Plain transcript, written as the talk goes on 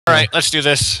Alright, let's do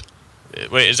this.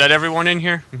 Wait, is that everyone in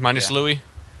here? Minus Louis?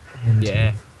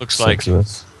 Yeah. Looks like.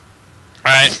 Us.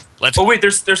 Alright, let's... Oh wait,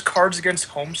 there's Cards Against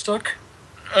Homestuck?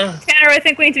 Tanner, I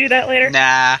think we need to do that later.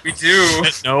 Nah. We do.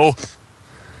 No.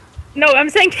 No, I'm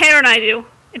saying Tanner and I do.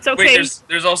 It's okay. Wait,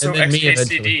 there's also And then me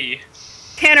XKCD.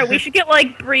 Tanner, we should get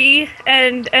like Bree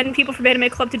and people from Anime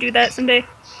Club to do that someday.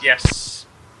 Yes.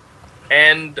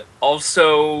 And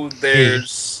also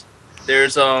there's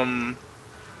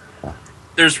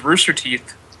Rooster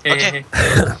Teeth. Okay.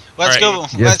 Let's go,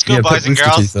 Yeah, let's go, yeah, boys put and Rooster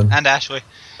girls, Teeth in. and Ashley.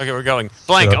 Okay, we're going.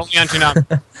 Blank, Shut up. only on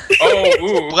Toonami.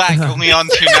 Oh, ooh. Black, only on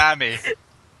Toonami. What the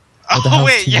Oh hell's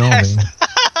wait, Tsunami? yes.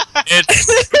 It's...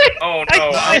 Oh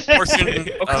no. Oh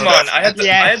come on, I had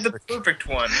the perfect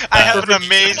one. I have an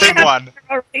amazing one.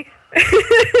 Already.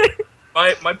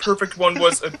 My perfect one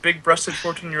was a big-breasted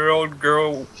 14-year-old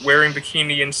girl wearing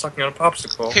bikini and sucking on a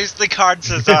popsicle. Who's the card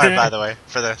Cesar, by the way,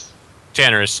 for this?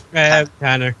 Tanner's.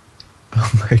 Tanner.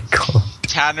 Oh my god.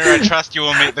 Tanner, I trust you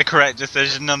will make the correct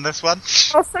decision on this one.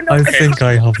 Also, no, I think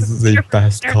I have the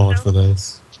best card for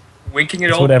this. Winking at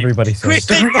That's all what people. everybody says.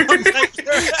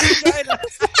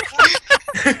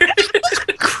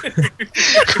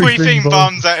 Queefing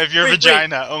bombs out of your Wait,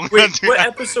 vagina. Only on Wait, what Toonami.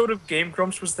 episode of Game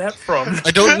Grumps was that from?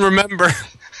 I don't remember.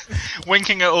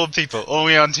 Winking at old people.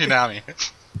 Only on Toonami.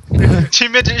 2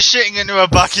 midgets shitting into a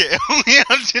bucket. Only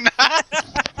on Toonami.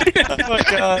 Oh my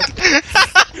god.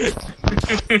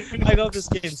 I love this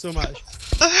game so much.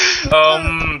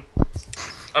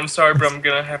 I'm sorry, but I'm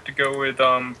gonna have to go with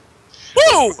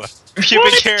Woo!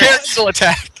 Pubic hair. Cancel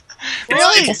attack.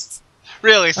 Really?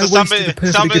 Really? So I wasted the perfect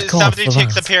card somebody for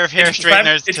takes that. a pair of hair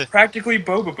straighteners it's to... practically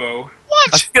Bobobo. I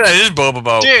What? think that is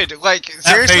Bobobo. Dude, like, That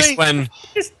face seriously? when...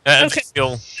 Just, Okay.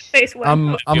 okay, face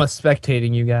one. I'm a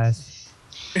spectating you guys.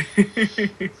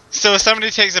 So if somebody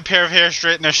takes a pair of hair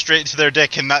straighteners straight to their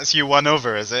dick and that's you won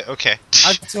over, is it? Okay.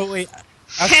 I've totally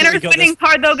Tanner's got winning this.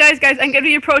 card though, guys. I'm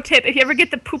giving you a pro tip. If you ever get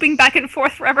the pooping back and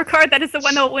forth forever card, that is the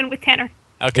one that will win with Tanner.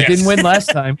 Okay. It didn't win last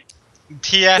time.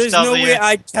 TFW. There's no way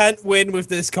I can't win with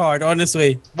this card,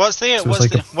 honestly. What's the So it's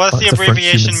like what's the that's a French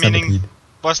abbreviation human meaning? centipede.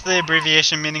 What's the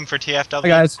abbreviation meaning for TFW? Hi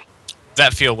guys.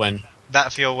 That feel when?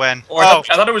 That feel when. Or I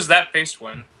thought it was that face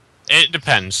one. It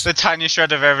depends. The tiny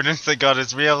shred of evidence that God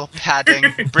is real, padding,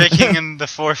 breaking in the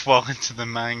fourth wall into the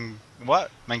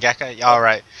mangaka? Yeah,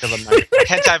 alright.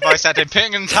 Hentai voice acting,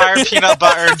 putting an entire peanut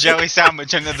butter and jelly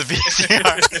sandwich into the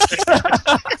VCR.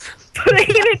 Putting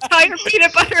an entire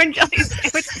peanut butter and jelly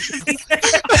sandwich.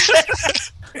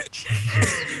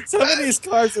 Some of these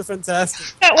cards are fantastic.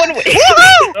 That one wins.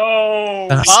 No.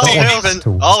 That's All not hail,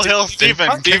 Stone. all hail Stephen.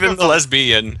 Stephen the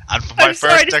lesbian. And for my I'm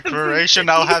sorry, first just declaration,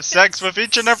 I'll have sex with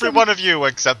each and every one of you,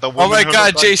 except the woman Oh my who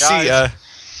god, looks like JC, guys.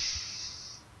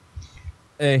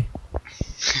 Hey.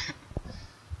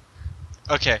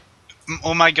 Okay.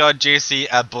 Oh my god, JC,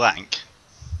 a blank.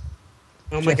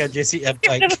 Oh my god, JC, Give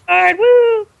like, another card.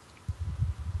 Woo!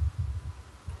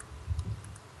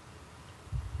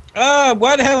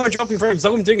 why the hell am I dropping frames?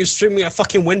 All I'm doing is streaming a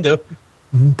fucking window.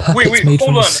 Puppets Wait, made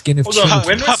from hold the on, skin of hold on.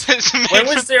 children. When was- Puppets made When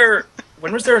from-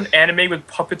 was there an anime with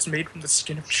puppets made from the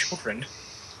skin of children?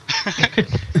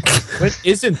 What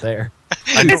isn't there?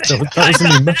 I know. That was a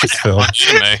new Muppets film.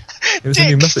 Anime. It was a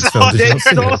new Muppets film. Did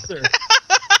you not see it?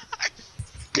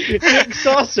 Dick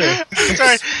Saucer.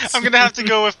 Sorry, I'm gonna have to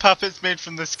go with puppets made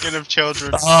from the skin of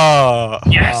children. Oh.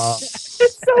 Yes.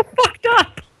 It's so fucked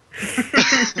up.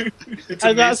 It's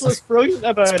And that's amazing. what's brilliant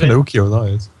about it. Pinocchio, that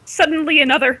is. Suddenly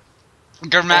another. Oh my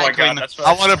Grammatically, god, that's what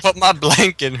I want to put my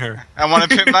blank in her. I want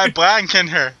to put my blank in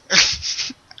her.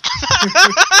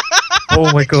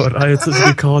 Oh my god, I had such a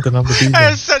good card and I'm the I demon.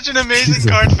 have such an amazing Jesus.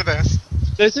 card for this.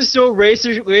 This is so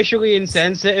racially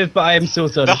insensitive, but I am so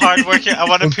sorry. The hard working. I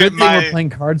want to Well, put good thing we're my. playing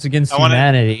Cards Against I wanna-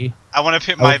 Humanity. I want to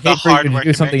put I my would the hate for you hard to do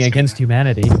working. something against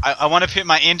humanity. I want to put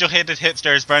my angel-hated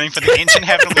hipsters burning for the ancient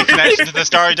heavenly connection to the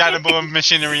starry dynamo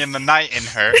machinery in the night in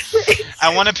her.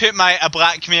 I want to put my a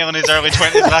black male in his early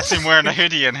 20s last seen wearing a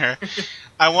hoodie in her.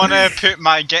 I want to put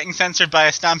my getting censored by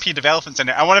a stampede of elephants in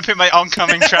her. I want to put my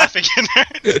oncoming traffic in her.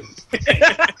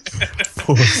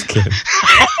 Poor skin.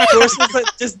 Yours is like,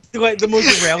 just like the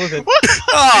most irrelevant.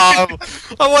 Oh,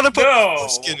 I want to put No. my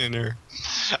skin in her.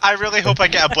 I really hope I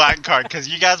get a black card because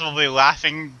you guys will be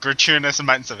laughing gratuitous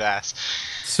amounts of ass.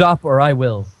 Stop or I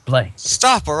will. Blank.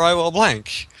 Stop or I will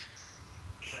blank.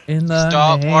 In the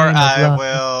Stop name or of I love.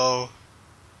 will.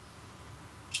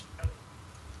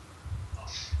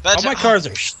 All That's, my cards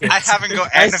are shit. I haven't got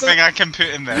I anything I can put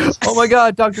in this. Oh my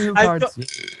god, Doctor Who I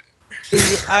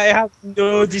cards. I have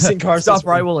no decent cards. Stop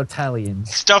or I will Italian.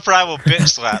 Stop or I will bitch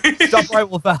slap. Stop or I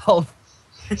will Valve.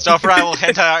 Stop or I will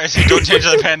hentai artists who don't change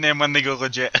their pen name when they go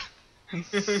legit.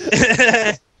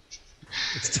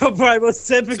 Stop Primal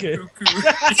Seppuku.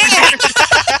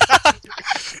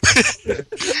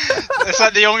 It's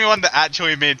like the only one that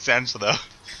actually made sense, though.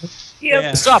 Yep.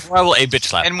 Yeah. Stop, or I will a bitch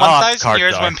slap. In Ah, 1,000 card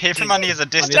years, dog. when paper money is a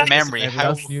distant memory,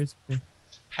 how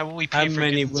will we pay How for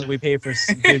many goods? will we pay for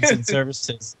goods and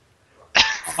services?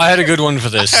 I had a good one for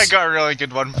this. I got a really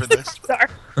good one for this. Sorry.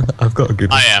 I've got a good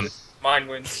one. I am. Mine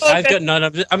wins. I've Okay. got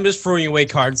none. I'm just throwing away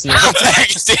cards now.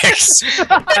 Dicks.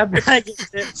 I'm bagging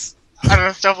tips. I'm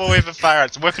gonna stuff away the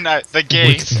firearms, whipping out the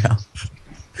gaze. Now.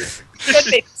 Good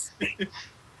face.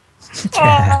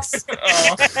 Aw.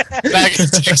 Oh, Bag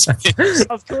of dicks.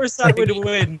 Of course, that would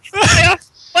win. Yeah.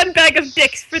 One bag of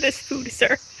dicks for this food,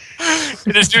 sir.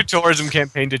 In his new tourism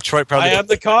campaign, Detroit probably. I have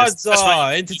the cards. That's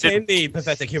why- Entertain me,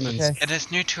 pathetic humans. Okay. In his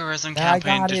new tourism I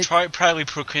campaign, got it. Detroit proudly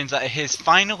proclaims that it has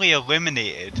finally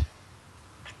eliminated.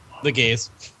 The gays.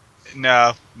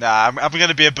 No, I'm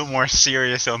gonna be a bit more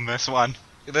serious on this one.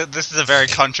 This is a very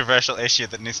controversial issue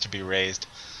that needs to be raised.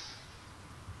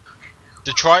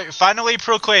 Detroit finally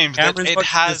proclaims that Cameron's it watching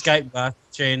has the Skype back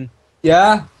chain.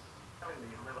 Yeah.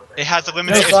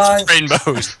 eliminated. Bye.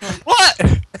 Rainbows. What?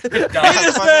 It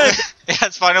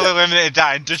has finally eliminated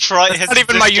that. Detroit has Not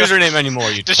even my disco- username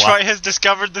anymore. You Detroit twat. has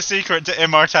discovered the secret to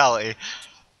immortality.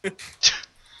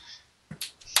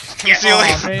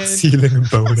 Concealing- Ceiling and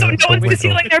boner. So no Oh one's my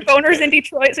concealing their boners in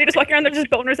Detroit, so you're just walking around there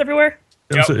just boners everywhere.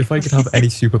 God. So if I could have any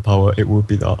superpower, it would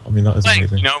be that. I mean, that is Like,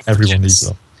 amazing. you know, for Everyone kids. needs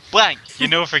that. Blank, you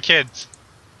know, for kids.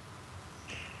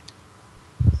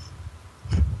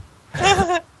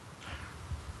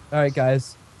 Alright,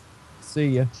 guys. See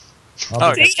ya.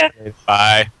 Oh, See ya.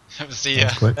 Bye. See ya.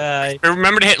 Quick. Bye.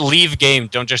 Remember to hit leave game.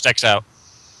 Don't just X out.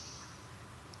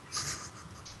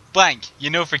 Blank, you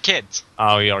know, for kids.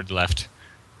 Oh, he already left.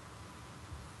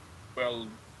 well,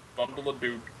 bundle a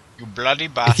dude. You bloody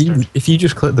If bastard. you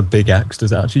just click the big X,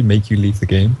 does it actually make you leave the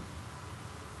game?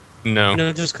 No.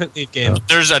 No, just click the game.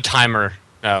 There's a timer.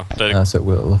 No. The So it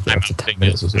will after timer 10 thing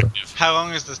minutes or is so. active. How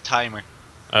long is this timer?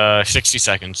 60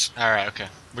 seconds. Alright, okay.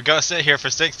 We gotta sit here for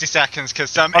 60 seconds because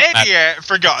some Fuck that. idiot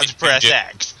forgot to press Idiot.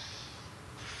 X.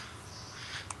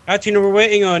 Actually, no, we're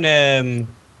waiting on A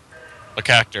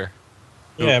character.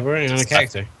 Yeah, we're waiting on a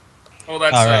character. Oh,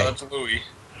 that's Alright. that's Louis.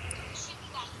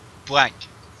 Blank.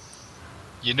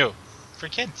 You know, for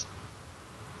kids.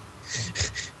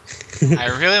 I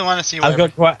really want to see I've what.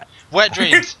 got quite. Wet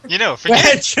dreams. You know, for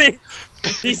kids.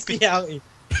 Bestiality.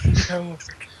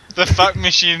 The fuck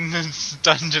machine's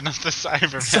dungeon of the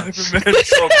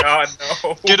Cybermen. Oh god,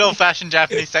 no. Good old fashioned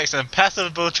Japanese sex and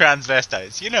passable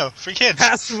transvestites. You know, for kids.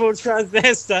 Passable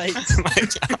transvestites.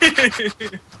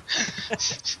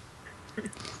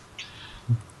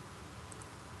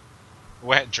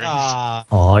 Wet dreams. Ah,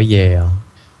 Oh yeah.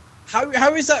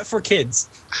 how is that for kids?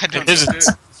 I don't Is know. it?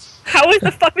 How is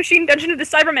the fuck machine dungeon of the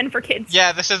Cybermen for kids?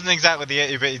 Yeah, this isn't exactly the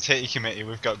itty bitty titty committee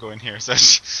we've got going here, so.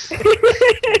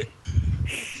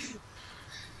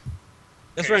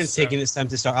 This round's taking its time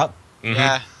to start up. Mhm.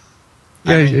 Yeah.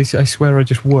 Yeah, I mean, I swear I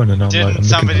just won, and I'm like, didn't I'm looking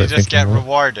somebody at it just get thinking, well,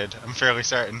 rewarded? I'm fairly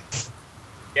certain.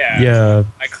 Yeah. Yeah,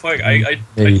 I click.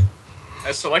 maybe.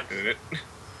 I selected it.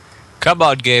 Come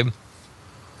on, game.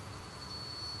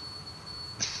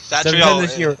 It's actually Sometimes all,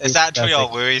 it's your- it's actually all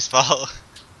traffic. Louis' fault.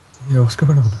 Yeah, what's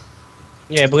going on?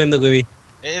 Yeah, blame the Louis.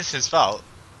 It is his fault.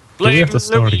 Do we have to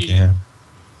start Louis. again?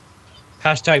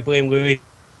 Hashtag blame Louis.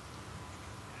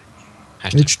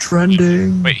 Hashtag- It's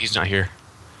trending. Wait, he's not here.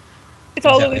 It's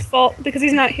all Exactly. Louis' fault because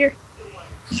he's not here.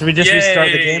 Should we just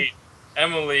restart the game?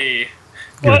 Emily,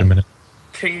 Give it a minute.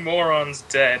 King Moron's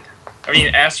dead. I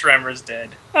mean, Asrammer's dead.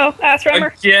 Oh, ass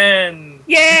rammer. Again.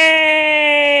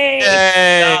 Yay!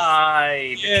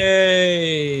 Died.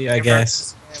 Yay! I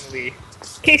guess. Emily. In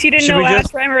case you didn't Should know, we just-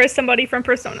 ass rammer is somebody from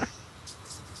Persona.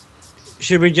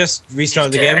 Should we just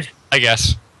restart the game? I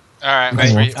guess. Alright,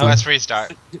 Right. let's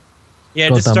restart. Yeah,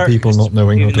 just Goddamn start people not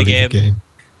knowing how leaving to the leave the game. game.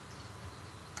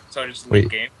 So just Wait.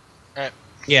 leave game.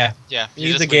 Yeah, Yeah, you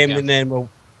use just the leave game and then we'll.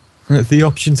 The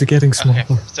options are getting smaller.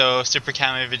 Okay, so Super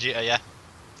Kami Vegeta, yeah.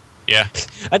 Yeah.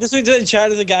 I just went to the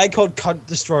chat as a guy called Cunt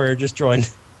Destroyer just joined.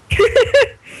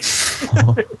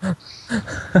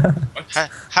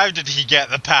 How did he get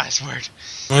the password?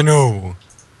 I know.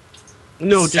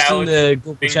 No, just in Salad the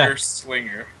Google Finger chat.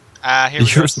 Slinger. Here You we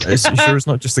sure, go. you sure it's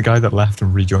not just the guy that left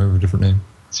and rejoined with a different name?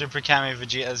 Super Kami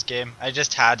Vegeta's game. I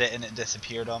just had it and it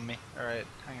disappeared on me. Alright,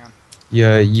 hang on.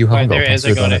 Yeah, you haven't Right, got a there it is, I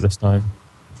password got on it. it this time.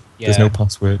 Yeah. There's no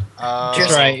password.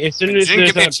 That's right. As soon You as didn't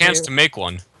give me a there's chance to make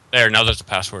one. There, now there's a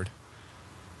password.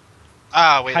 Wait,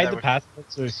 hide there the we- password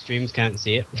so streams can't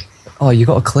see it. Oh, you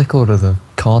got to click all of the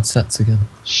card sets again.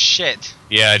 Shit.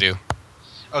 Yeah, I do.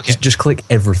 Okay. Just click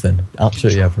everything.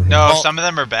 Absolutely everything. No, Well- some of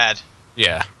them are bad.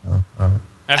 Yeah. Oh, alright.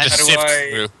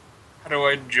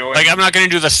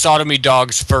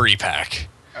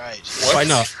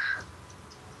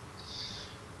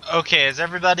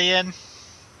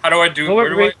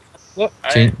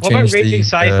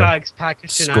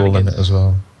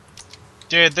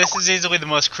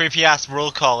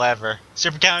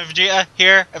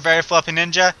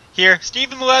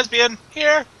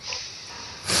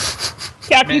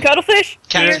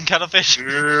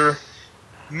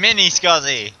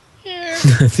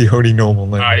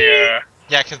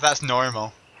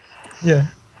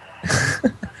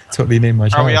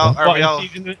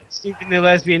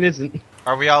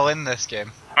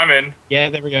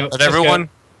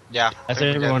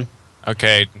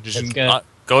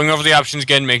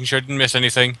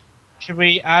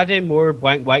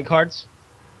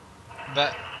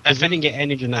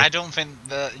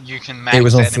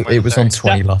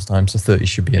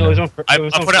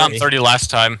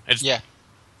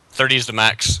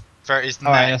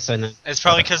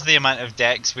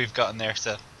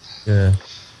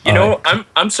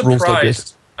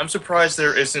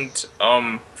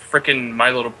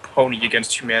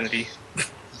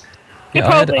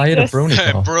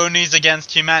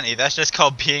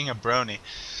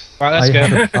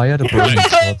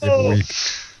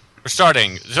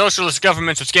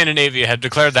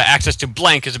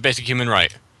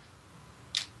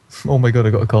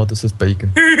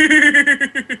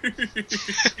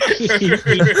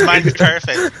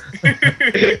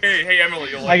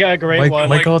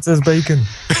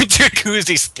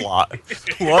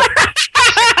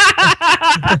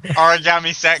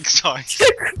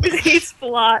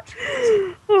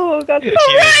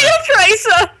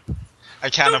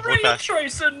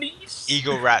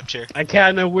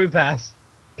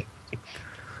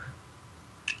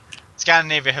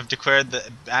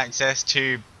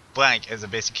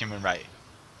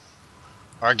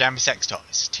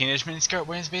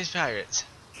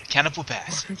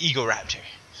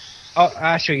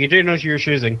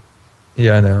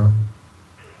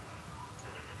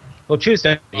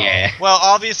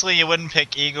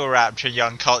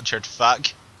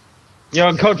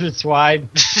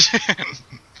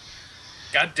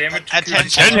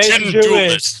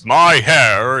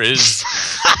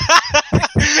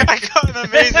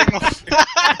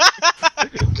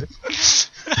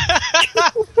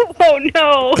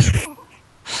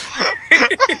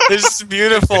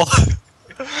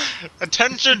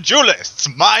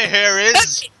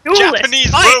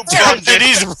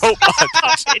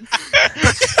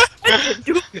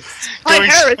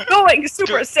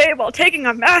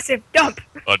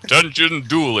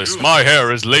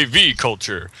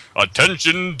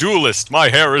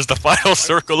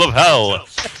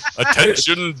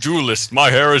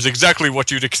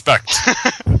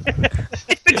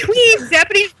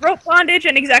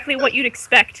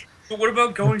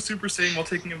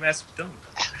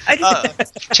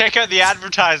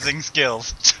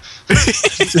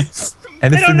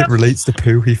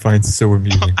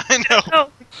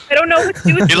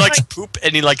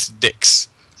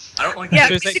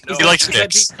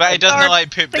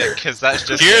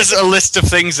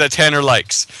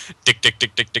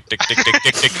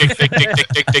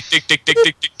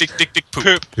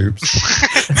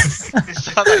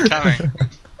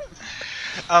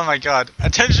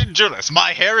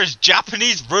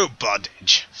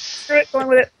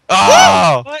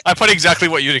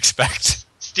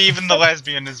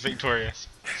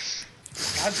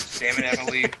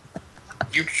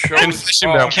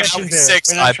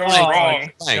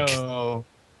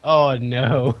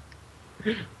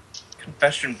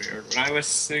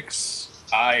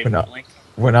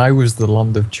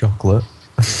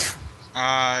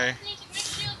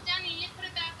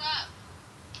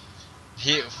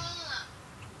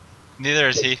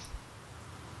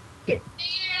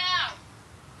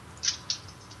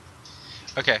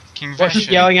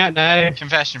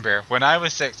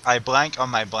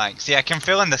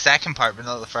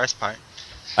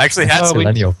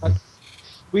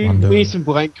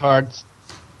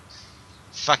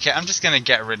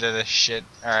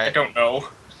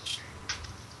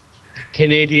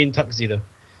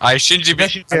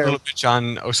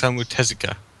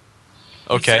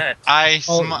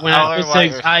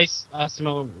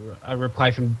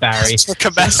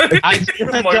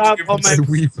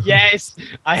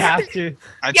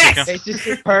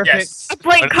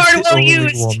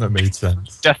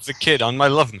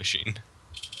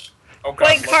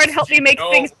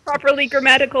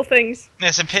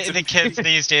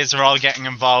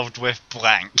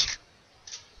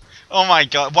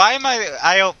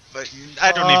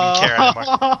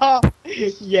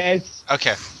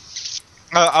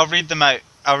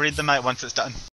 I'll read them out once it's done.